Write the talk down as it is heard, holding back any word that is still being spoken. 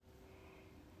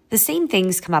The same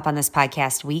things come up on this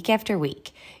podcast week after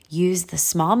week. Use the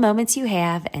small moments you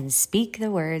have and speak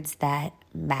the words that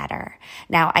matter.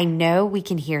 Now, I know we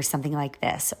can hear something like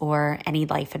this or any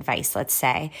life advice, let's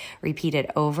say, repeated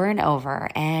over and over,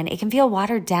 and it can feel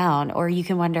watered down, or you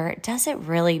can wonder, does it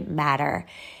really matter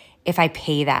if I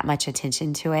pay that much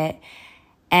attention to it?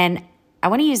 And I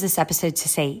want to use this episode to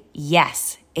say,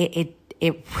 yes, it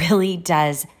really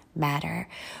does matter.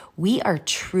 We are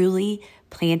truly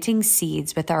planting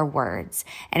seeds with our words.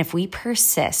 And if we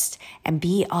persist and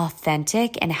be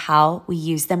authentic in how we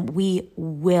use them, we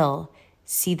will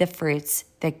see the fruits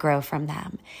that grow from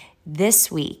them. This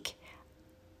week,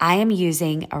 I am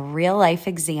using a real life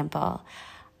example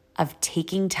of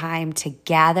taking time to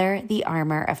gather the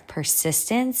armor of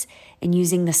persistence and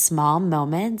using the small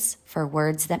moments for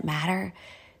words that matter,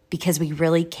 because we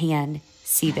really can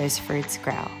see those fruits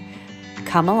grow.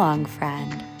 Come along,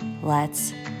 friend.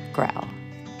 Let's grow.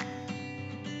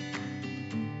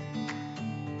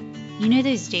 You know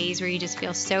those days where you just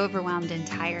feel so overwhelmed and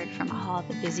tired from all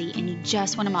the busy, and you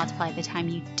just want to multiply the time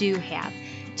you do have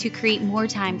to create more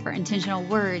time for intentional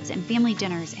words and family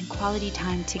dinners and quality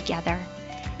time together?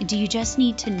 And do you just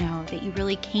need to know that you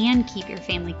really can keep your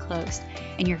family close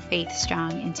and your faith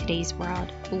strong in today's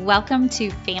world? Welcome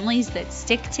to Families That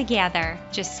Stick Together.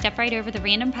 Just step right over the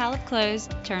random pile of clothes,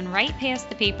 turn right past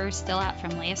the papers still out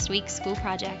from last week's school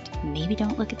project, maybe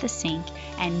don't look at the sink,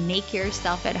 and make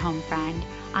yourself at home, friend.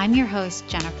 I'm your host,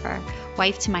 Jennifer,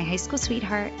 wife to my high school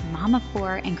sweetheart, mom of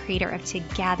four, and creator of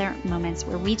Togather Moments,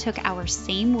 where we took our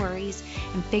same worries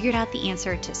and figured out the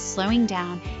answer to slowing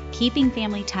down, keeping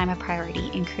family time a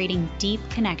priority, and creating deep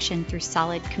connection through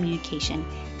solid communication,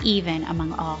 even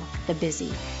among all the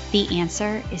busy. The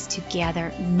answer is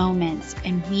Togather Moments,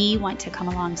 and we want to come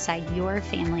alongside your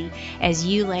family as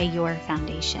you lay your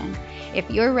foundation. If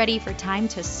you're ready for time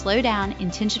to slow down,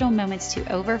 intentional moments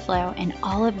to overflow, and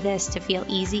all of this to feel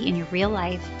easy in your real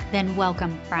life, then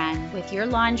welcome, friend. With your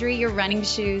laundry, your running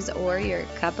shoes, or your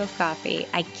cup of coffee,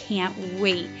 I can't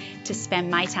wait to spend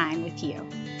my time with you.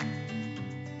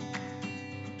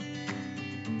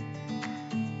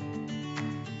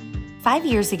 Five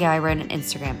years ago, I wrote an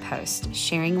Instagram post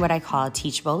sharing what I call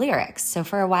teachable lyrics. So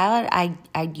for a while,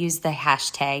 I'd use the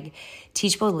hashtag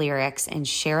teachable lyrics and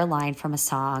share a line from a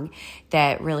song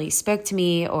that really spoke to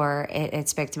me, or it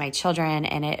spoke to my children,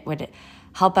 and it would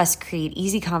help us create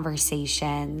easy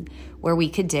conversation where we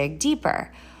could dig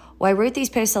deeper. Well, I wrote these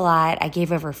posts a lot. I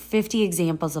gave over 50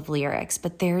 examples of lyrics,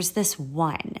 but there's this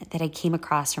one that I came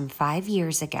across from 5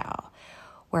 years ago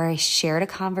where I shared a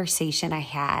conversation I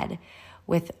had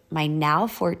with my now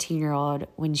 14-year-old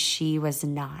when she was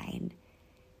 9.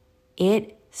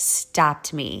 It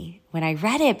stopped me when I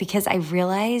read it because I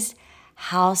realized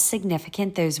how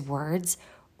significant those words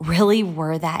really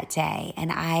were that day.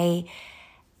 And I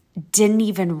didn't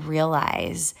even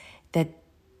realize that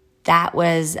that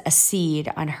was a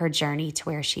seed on her journey to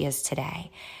where she is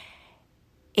today.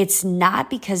 It's not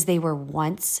because they were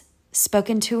once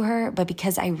spoken to her, but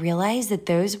because I realized that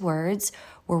those words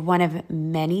were one of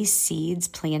many seeds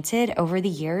planted over the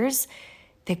years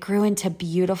that grew into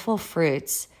beautiful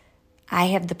fruits I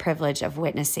have the privilege of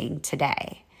witnessing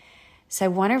today. So I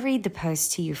want to read the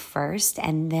post to you first,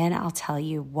 and then I'll tell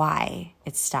you why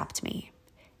it stopped me.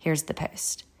 Here's the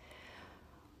post.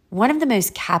 One of the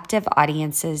most captive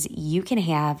audiences you can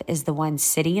have is the one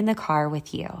sitting in the car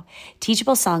with you.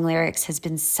 Teachable song lyrics has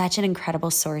been such an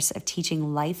incredible source of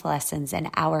teaching life lessons in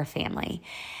our family,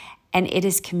 and it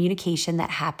is communication that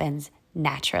happens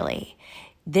naturally.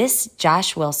 This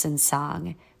Josh Wilson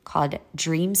song called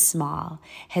Dream Small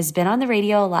has been on the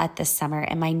radio a lot this summer,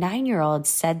 and my 9-year-old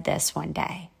said this one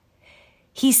day.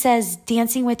 He says,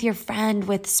 dancing with your friend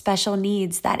with special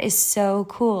needs, that is so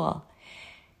cool.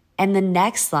 And the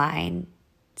next line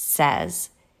says,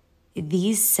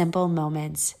 these simple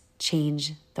moments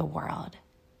change the world.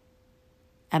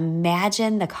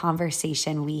 Imagine the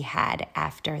conversation we had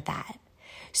after that.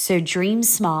 So dream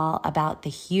small about the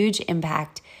huge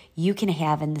impact you can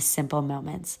have in the simple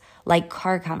moments, like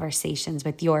car conversations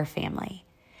with your family.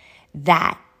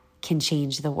 That can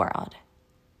change the world.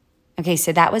 Okay,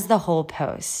 so that was the whole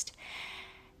post.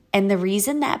 And the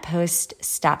reason that post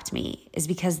stopped me is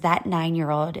because that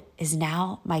 9-year-old is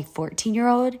now my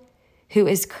 14-year-old who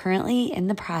is currently in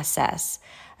the process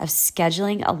of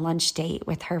scheduling a lunch date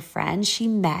with her friend she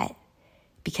met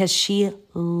because she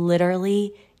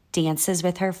literally dances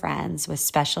with her friends with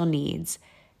special needs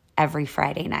every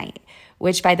Friday night,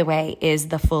 which, by the way, is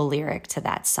the full lyric to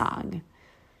that song.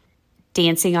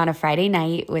 Dancing on a Friday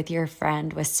night with your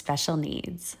friend with special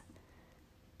needs.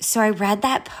 So I read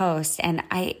that post and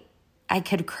I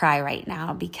could cry right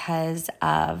now because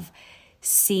of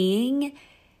seeing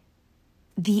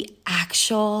the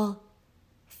actual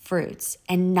fruits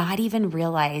and not even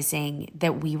realizing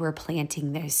that we were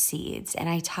planting those seeds. And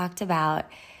I talked about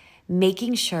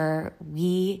making sure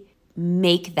we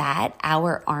make that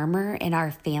our armor in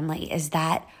our family, is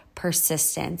that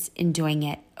persistence in doing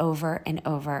it over and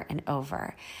over and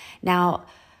over. Now,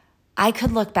 I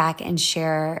could look back and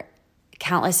share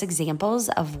countless examples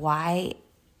of why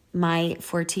my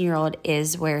 14-year-old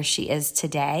is where she is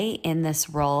today in this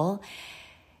role,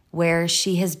 where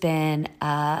she has been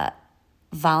a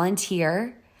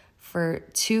volunteer for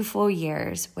 2 full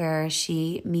years, where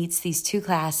she meets these 2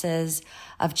 classes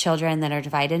of children that are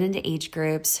divided into age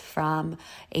groups from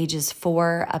ages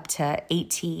 4 up to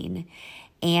 18.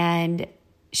 And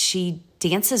she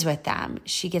dances with them.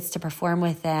 She gets to perform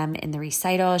with them in the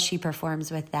recital. She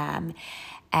performs with them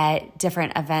at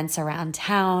different events around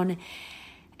town.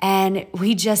 And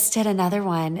we just did another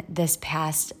one this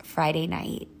past Friday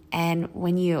night. And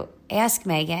when you ask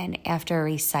Megan after a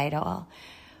recital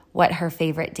what her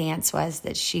favorite dance was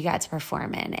that she got to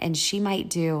perform in, and she might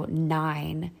do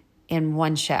 9 in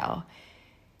one show,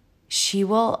 she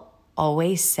will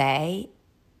always say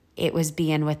it was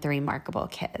being with the Remarkable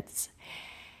Kids.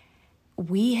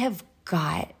 We have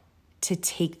got to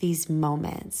take these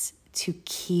moments to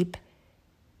keep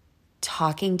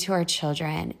talking to our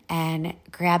children and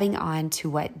grabbing on to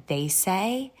what they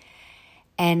say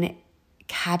and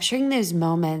capturing those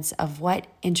moments of what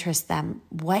interests them,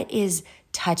 what is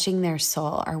touching their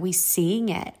soul. Are we seeing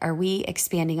it? Are we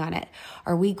expanding on it?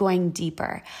 Are we going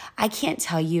deeper? I can't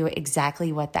tell you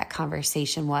exactly what that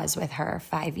conversation was with her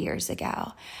 5 years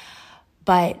ago,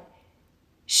 but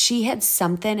she had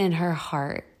something in her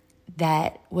heart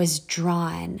that was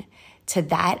drawn to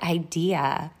that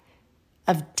idea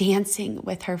of dancing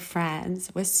with her friends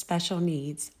with special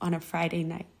needs on a Friday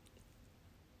night.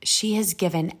 She has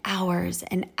given hours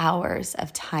and hours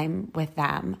of time with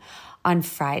them on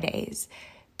Fridays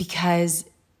because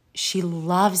she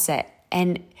loves it.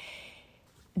 And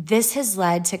this has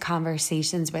led to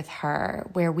conversations with her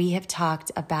where we have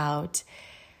talked about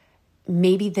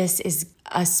maybe this is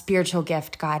a spiritual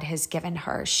gift God has given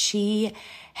her. She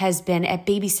has been at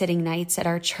babysitting nights at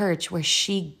our church where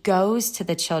she goes to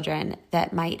the children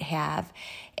that might have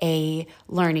a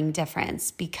learning difference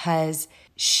because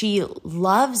she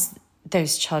loves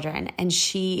those children and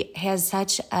she has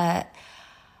such a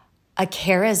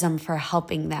charism for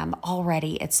helping them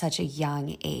already at such a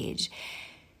young age.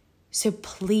 So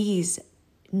please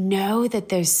know that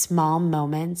those small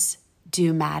moments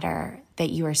do matter that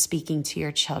you are speaking to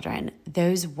your children.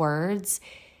 Those words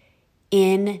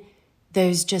in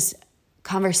those just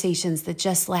conversations that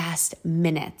just last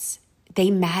minutes, they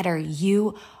matter.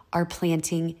 You are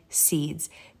planting seeds.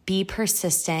 Be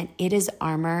persistent. It is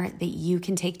armor that you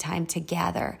can take time to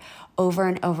gather over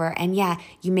and over. And yeah,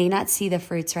 you may not see the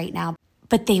fruits right now,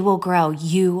 but they will grow.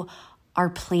 You are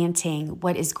planting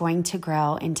what is going to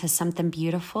grow into something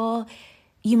beautiful.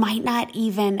 You might not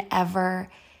even ever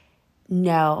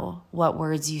know what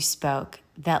words you spoke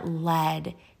that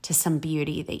led to some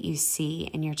beauty that you see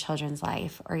in your children's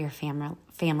life or your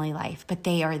family life, but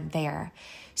they are there.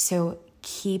 So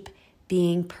keep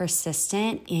being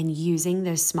persistent in using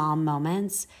those small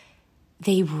moments.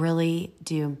 They really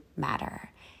do matter.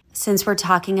 Since we're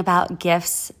talking about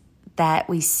gifts that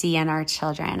we see in our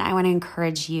children, I want to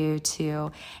encourage you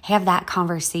to have that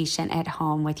conversation at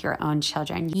home with your own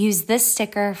children. Use this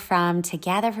sticker from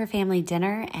Togather for Family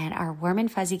Dinner and our Warm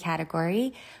and Fuzzy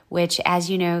category, which, as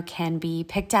you know, can be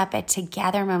picked up at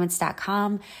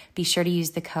togathermoments.com. Be sure to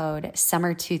use the code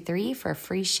SUMMER23 for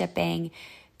free shipping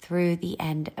through the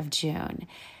end of June.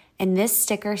 And this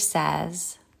sticker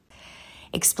says,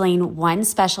 explain one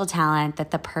special talent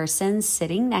that the person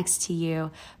sitting next to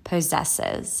you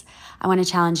possesses. I want to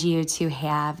challenge you to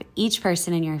have each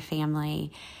person in your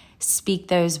family speak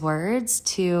those words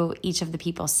to each of the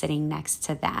people sitting next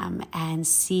to them and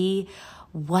see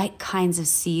what kinds of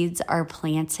seeds are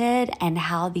planted and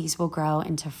how these will grow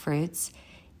into fruits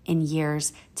in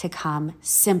years to come,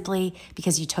 simply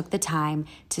because you took the time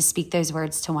to speak those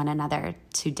words to one another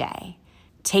today.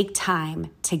 Take time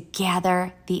to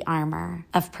gather the armor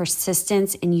of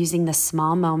persistence in using the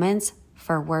small moments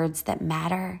for words that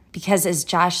matter. Because as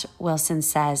Josh Wilson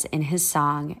says in his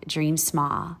song, Dream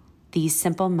Small, these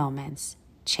simple moments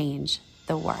change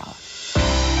the world.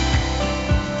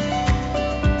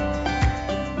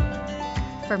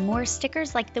 For more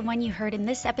stickers like the one you heard in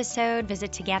this episode,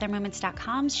 visit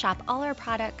togathermoments.com, shop all our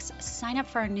products, sign up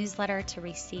for our newsletter to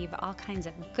receive all kinds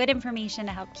of good information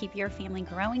to help keep your family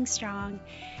growing strong,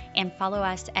 and follow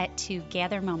us at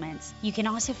Togather Moments. You can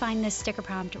also find this sticker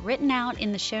prompt written out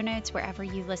in the show notes wherever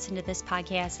you listen to this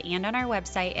podcast and on our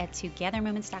website at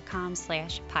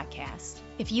togathermoments.com/podcast.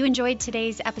 If you enjoyed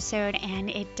today's episode and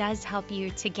it does help you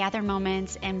to gather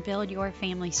moments and build your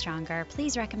family stronger,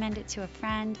 please recommend it to a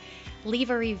friend,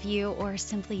 leave a review, or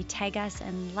simply tag us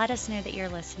and let us know that you're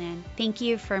listening. Thank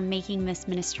you for making this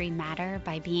ministry matter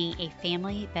by being a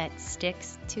family that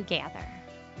sticks together.